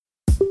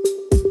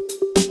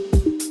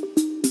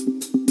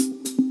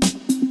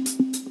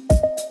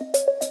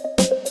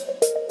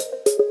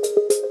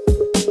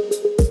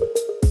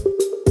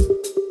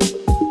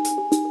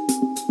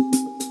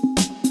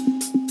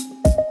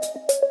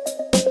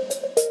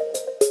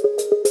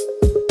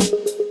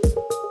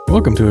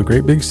Welcome to A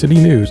Great Big City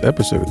News,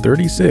 episode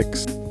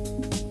 36,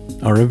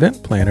 our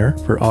event planner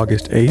for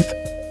August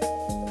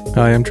 8th.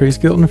 Hi, I'm Trace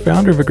Gilton,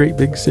 founder of A Great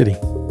Big City.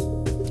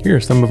 Here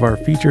are some of our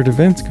featured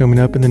events coming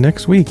up in the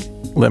next week.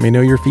 Let me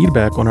know your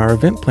feedback on our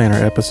event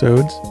planner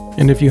episodes,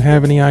 and if you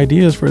have any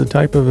ideas for the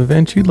type of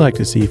events you'd like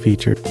to see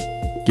featured.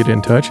 Get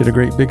in touch at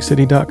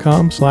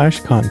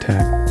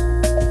agreatbigcity.com/contact.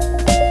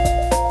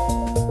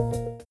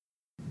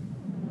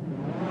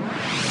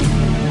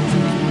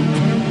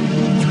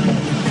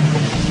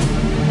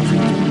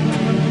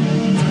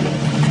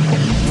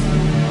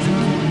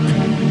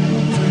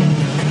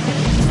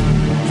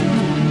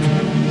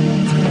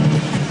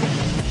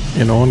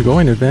 In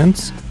ongoing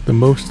events, the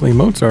Mostly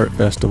Mozart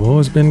Festival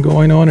has been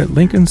going on at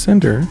Lincoln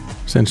Center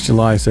since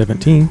July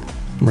 17th,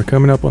 and we're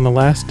coming up on the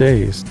last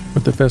days,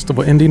 with the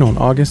festival ending on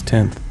August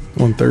 10th.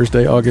 On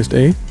Thursday, August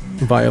 8th,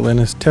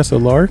 violinist Tessa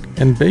Lark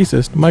and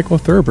bassist Michael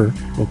Thurber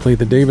will play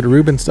the David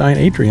Rubenstein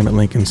Atrium at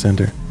Lincoln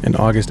Center. And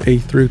August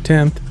 8th through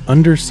 10th,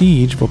 Under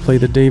Siege will play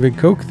the David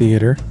Koch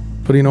Theater,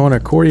 putting on a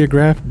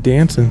choreographed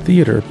dance and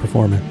theater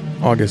performance.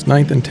 August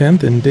 9th and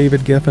 10th in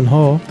David Geffen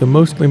Hall, the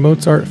Mostly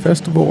Mozart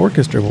Festival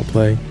Orchestra will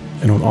play.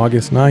 And on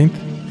August 9th,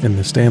 in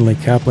the Stanley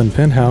Kaplan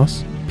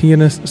Penthouse,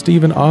 pianist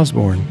Stephen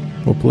Osborne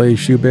will play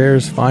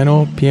Schubert's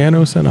Final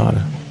Piano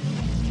Sonata.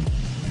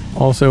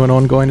 Also in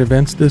ongoing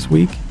events this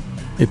week,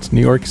 it's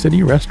New York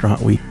City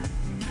Restaurant Week.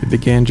 It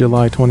began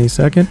July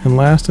 22nd and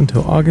lasts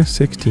until August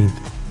 16th.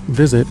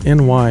 Visit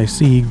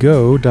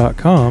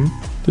nycgo.com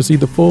to see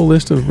the full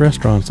list of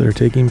restaurants that are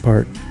taking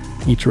part.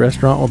 Each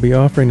restaurant will be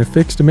offering a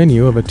fixed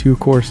menu of a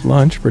 2-course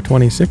lunch for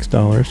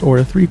 $26 or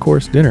a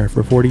 3-course dinner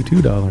for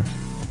 $42.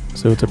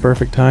 So it's a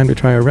perfect time to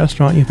try a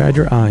restaurant you've had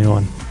your eye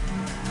on.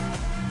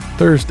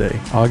 Thursday,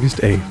 August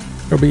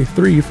 8th, there'll be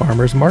 3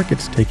 farmers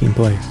markets taking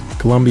place.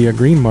 Columbia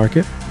Green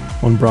Market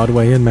on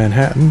Broadway in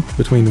Manhattan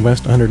between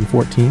West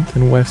 114th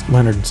and West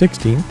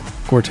 116th.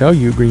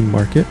 Cortelyou Green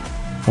Market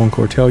on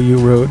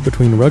Cortelyou Road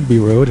between Rugby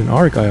Road and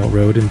Argyle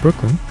Road in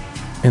Brooklyn.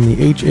 And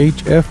the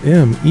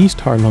HHFM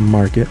East Harlem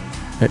Market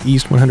at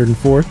East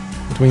 104th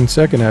between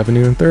 2nd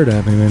Avenue and 3rd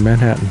Avenue in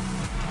Manhattan.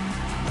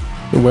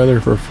 The weather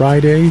for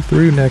Friday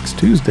through next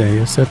Tuesday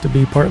is set to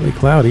be partly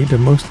cloudy to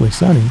mostly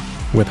sunny,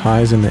 with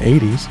highs in the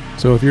 80s,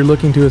 so if you're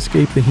looking to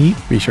escape the heat,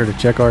 be sure to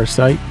check our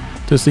site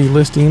to see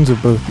listings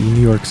of both the New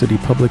York City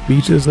public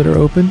beaches that are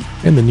open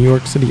and the New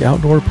York City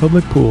outdoor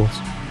public pools.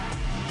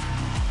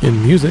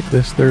 In music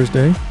this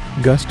Thursday,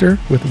 Guster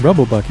with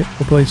Rubble Bucket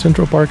will play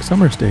Central Park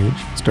Summer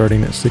Stage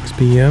starting at 6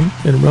 p.m.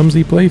 in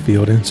Rumsey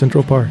Playfield in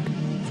Central Park.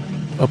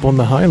 Up on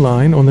the High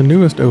Line, on the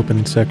newest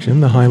opened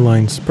section, the High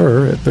Line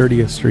Spur at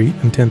 30th Street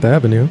and 10th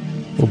Avenue,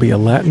 will be a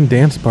Latin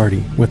dance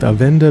party with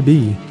Avenda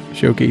B,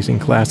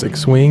 showcasing classic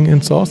swing and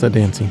salsa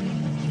dancing.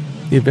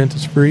 The event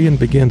is free and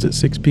begins at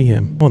 6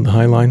 p.m. on the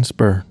High Line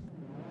Spur.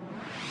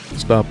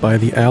 Stop by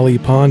the Alley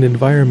Pond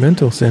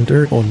Environmental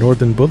Center on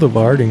Northern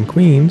Boulevard in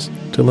Queens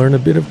to learn a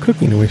bit of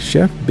cooking with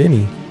Chef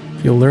Benny.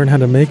 You'll learn how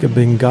to make a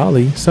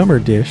Bengali summer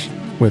dish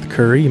with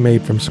curry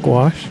made from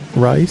squash,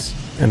 rice,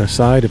 and a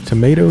side of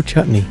tomato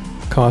chutney.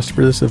 Cost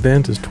for this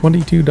event is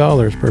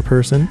 $22 per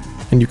person,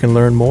 and you can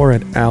learn more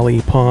at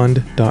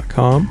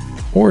alleypond.com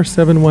or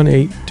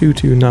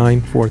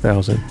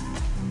 718-229-4000.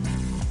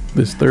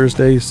 This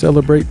Thursday's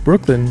Celebrate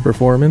Brooklyn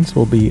performance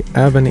will be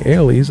Avon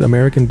Ailey's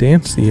American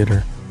Dance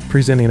Theater,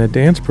 presenting a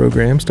dance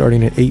program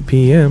starting at 8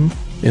 p.m.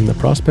 in the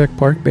Prospect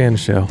Park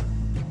Bandshell.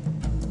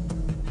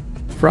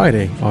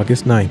 Friday,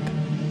 August 9th.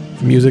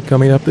 Music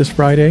coming up this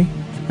Friday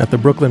at the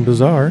Brooklyn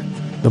Bazaar,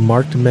 the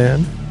Marked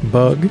Men,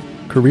 Bug,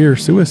 Career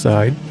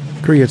Suicide,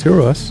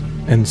 Criaturas,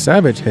 and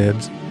Savage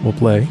Heads will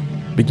play,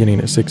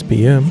 beginning at 6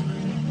 p.m.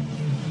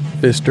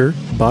 Fister,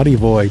 Body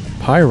Void,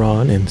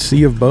 Pyron, and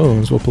Sea of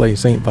Bones will play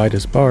St.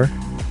 Vitus Bar.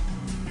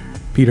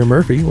 Peter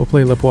Murphy will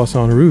play Le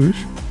Poisson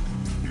Rouge.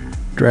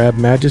 Drab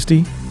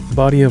Majesty,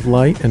 Body of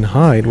Light, and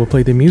Hyde will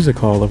play the Music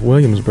Hall of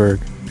Williamsburg.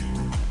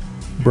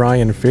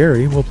 Brian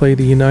Ferry will play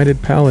the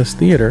United Palace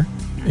Theater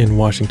in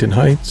Washington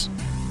Heights.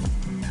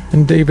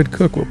 And David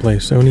Cook will play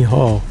Sony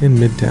Hall in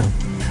Midtown.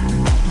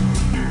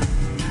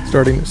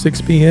 Starting at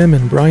 6 p.m.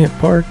 in Bryant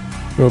Park,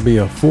 there will be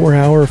a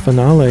 4-hour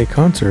finale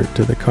concert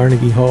to the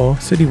Carnegie Hall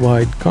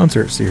Citywide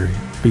Concert Series,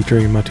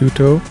 featuring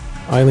Matuto,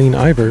 Eileen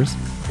Ivers,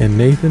 and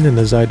Nathan and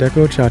the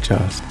Zydeco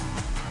Cha-Chas.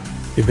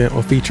 The event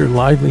will feature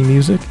lively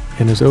music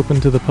and is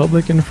open to the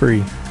public and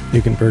free.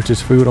 You can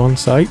purchase food on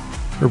site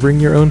or bring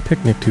your own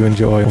picnic to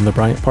enjoy on the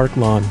Bryant Park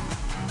lawn.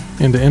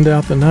 And to end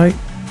out the night,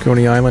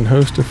 Coney Island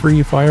hosts a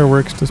free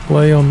fireworks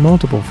display on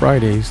multiple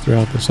Fridays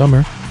throughout the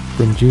summer,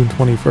 from June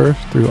 21st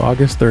through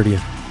August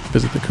 30th.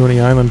 Visit the Coney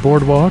Island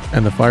Boardwalk,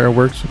 and the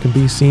fireworks can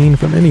be seen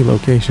from any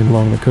location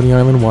along the Coney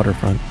Island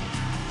waterfront.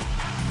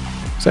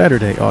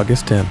 Saturday,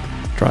 August 10th.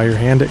 Try your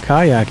hand at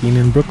kayaking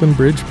in Brooklyn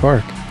Bridge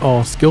Park.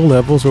 All skill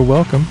levels are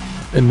welcome,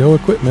 and no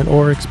equipment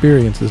or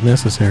experience is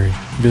necessary.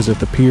 Visit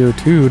the Pier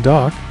 2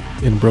 dock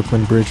in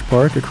Brooklyn Bridge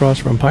Park across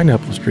from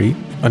Pineapple Street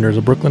under the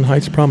Brooklyn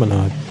Heights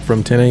Promenade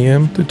from 10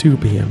 a.m. to 2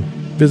 p.m.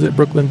 Visit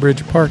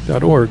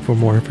brooklynbridgepark.org for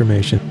more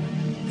information.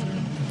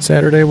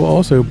 Saturday will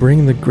also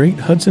bring the Great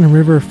Hudson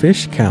River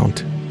Fish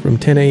Count. From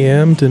 10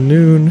 a.m. to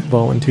noon,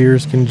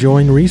 volunteers can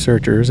join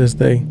researchers as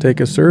they take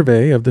a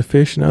survey of the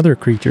fish and other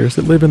creatures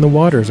that live in the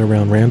waters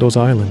around Randall's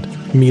Island.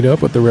 Meet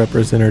up with the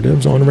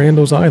representatives on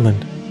Randall's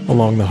Island,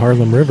 along the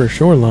Harlem River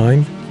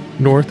shoreline,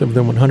 north of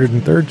the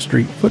 103rd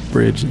Street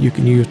footbridge that you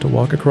can use to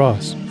walk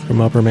across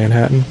from Upper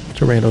Manhattan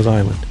to Randall's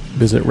Island.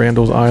 Visit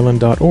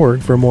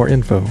randallsisland.org for more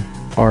info.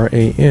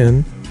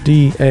 RANDALLS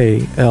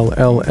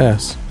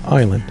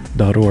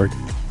island.org.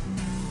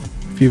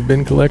 If you've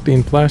been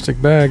collecting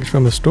plastic bags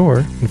from the store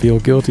and feel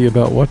guilty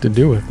about what to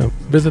do with them,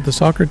 visit the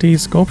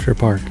Socrates Sculpture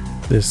Park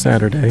this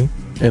Saturday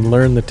and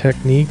learn the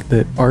technique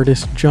that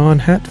artist John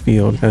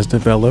Hatfield has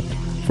developed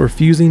for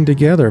fusing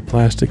together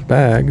plastic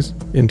bags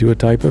into a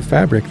type of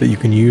fabric that you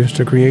can use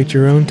to create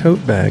your own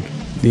tote bag.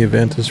 The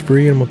event is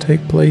free and will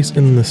take place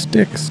in the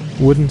Sticks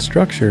wooden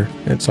structure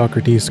at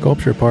Socrates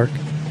Sculpture Park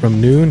from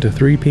noon to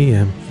 3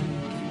 p.m.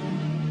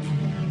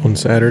 On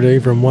Saturday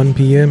from 1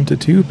 p.m. to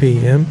 2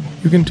 p.m.,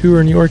 you can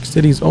tour New York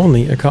City's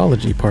only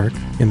ecology park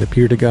in the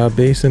Pier de God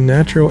Basin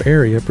Natural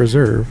Area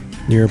Preserve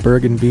near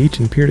Bergen Beach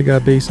and Pier de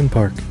God Basin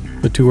Park.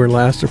 The tour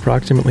lasts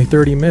approximately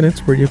 30 minutes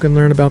where you can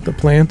learn about the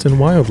plants and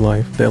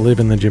wildlife that live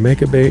in the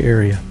Jamaica Bay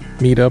area.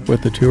 Meet up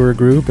with the tour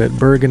group at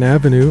Bergen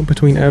Avenue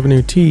between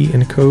Avenue T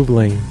and Cove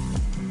Lane.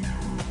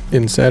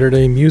 In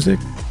Saturday music,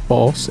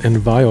 False and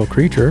Vile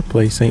Creature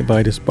plays St.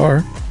 Vitus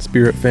Bar,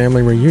 Spirit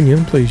Family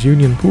Reunion plays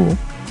Union Pool,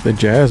 the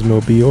Jazz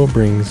Mobile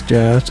brings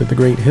jazz to the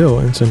Great Hill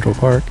in Central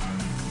Park,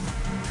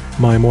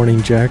 My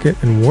Morning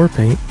Jacket and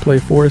Warpaint play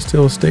Forest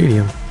Hill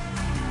Stadium,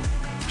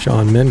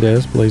 Shawn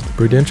Mendes plays the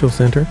Prudential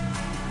Center,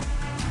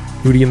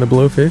 Hootie and the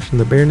Blowfish and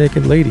the Bare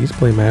Naked Ladies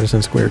play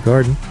Madison Square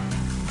Garden,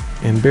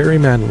 and Barry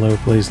Manilow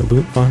plays the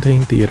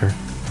Lunt-Fontanne Theater.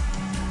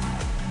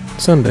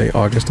 Sunday,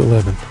 August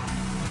 11th.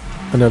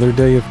 Another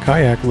day of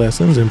kayak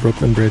lessons in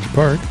Brooklyn Bridge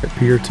Park at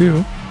Pier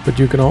 2, but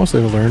you can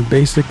also learn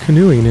basic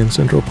canoeing in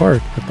Central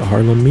Park at the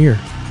Harlem Mere.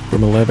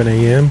 From 11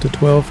 a.m. to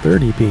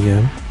 12:30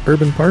 p.m.,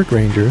 Urban Park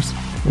Rangers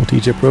will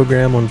teach a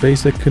program on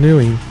basic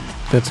canoeing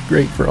that's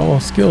great for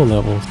all skill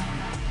levels.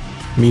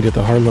 Meet at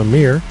the Harlem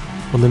Mere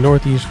on the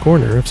northeast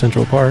corner of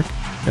Central Park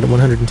at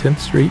 110th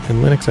Street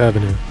and Lenox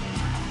Avenue.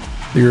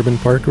 The Urban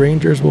Park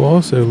Rangers will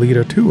also lead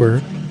a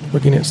tour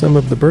looking at some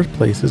of the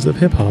birthplaces of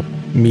hip-hop.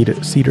 Meet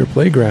at Cedar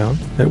Playground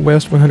at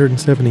West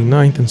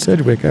 179th and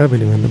Sedgwick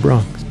Avenue in the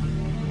Bronx.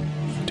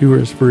 Tour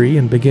is free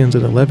and begins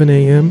at 11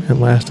 a.m. and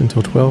lasts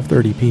until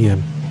 12:30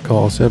 p.m.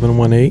 Call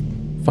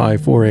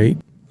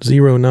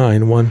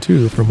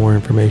 718-548-0912 for more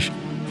information.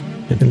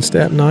 In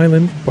Staten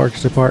Island,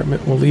 Parks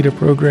Department will lead a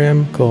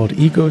program called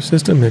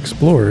Ecosystem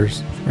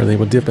Explorers, where they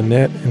will dip a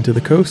net into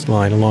the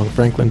coastline along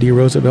Franklin D.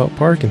 Roosevelt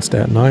Park in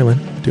Staten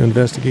Island to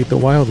investigate the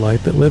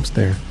wildlife that lives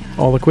there.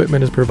 All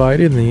equipment is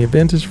provided and the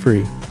event is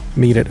free.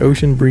 Meet at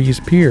Ocean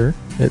Breeze Pier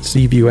at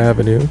Seaview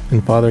Avenue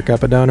and Father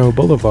Capodanno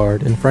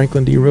Boulevard in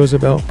Franklin D.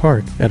 Roosevelt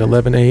Park at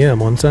 11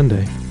 a.m. on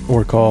Sunday,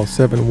 or call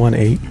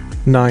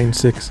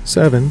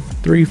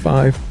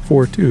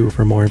 718-967-3542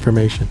 for more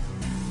information.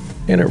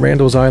 And at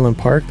Randall's Island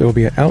Park, there will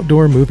be an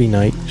outdoor movie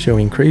night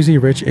showing Crazy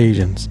Rich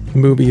Asians. The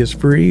movie is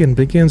free and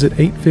begins at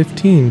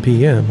 8:15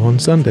 p.m. on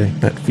Sunday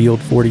at Field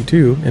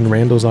 42 in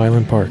Randall's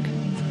Island Park.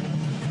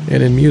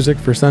 And in music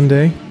for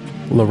Sunday,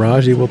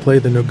 Laraji will play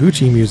the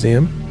Noguchi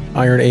Museum,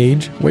 Iron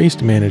Age,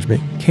 Waste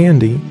Management,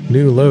 Candy,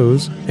 New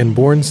Lows, and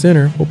Born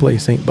Sinner will play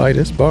St.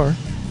 Vitus Bar.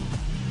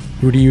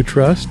 Who Do You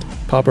Trust,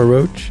 Papa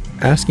Roach,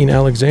 Asking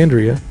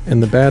Alexandria,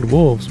 and the Bad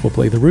Wolves will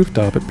play the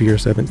Rooftop at Pier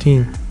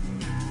 17.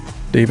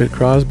 David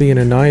Crosby and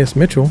Anais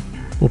Mitchell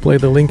will play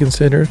the Lincoln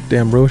Center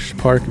Damrosch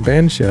Park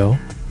Bandshell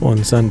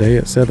on Sunday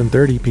at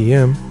 7:30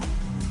 p.m.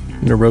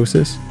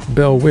 Neurosis,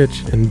 Bell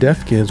Witch, and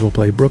Deaf Kids will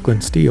play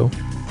Brooklyn Steel.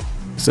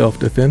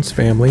 Self-Defense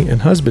Family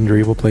and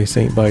Husbandry will play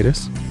St.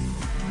 Vitus.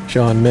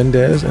 Shawn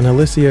Mendes and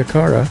Alicia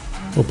Cara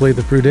will play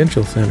the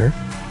Prudential Center.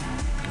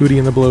 Hootie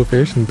and the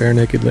Blowfish and Bare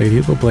Naked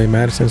Ladies will play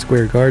Madison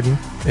Square Garden,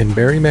 and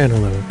Barry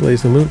Manilow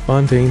plays the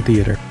Lunt-Fontanne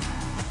Theater.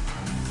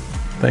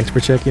 Thanks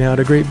for checking out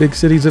A Great Big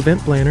Cities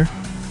event planner.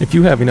 If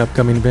you have an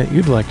upcoming event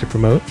you'd like to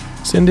promote,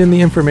 send in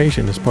the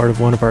information as part of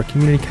one of our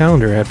community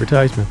calendar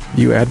advertisements.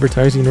 View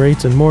advertising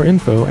rates and more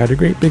info at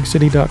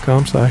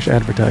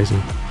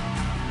agreatbigcity.com/advertising.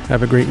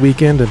 Have a great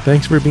weekend and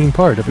thanks for being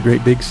part of A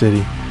Great Big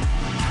City.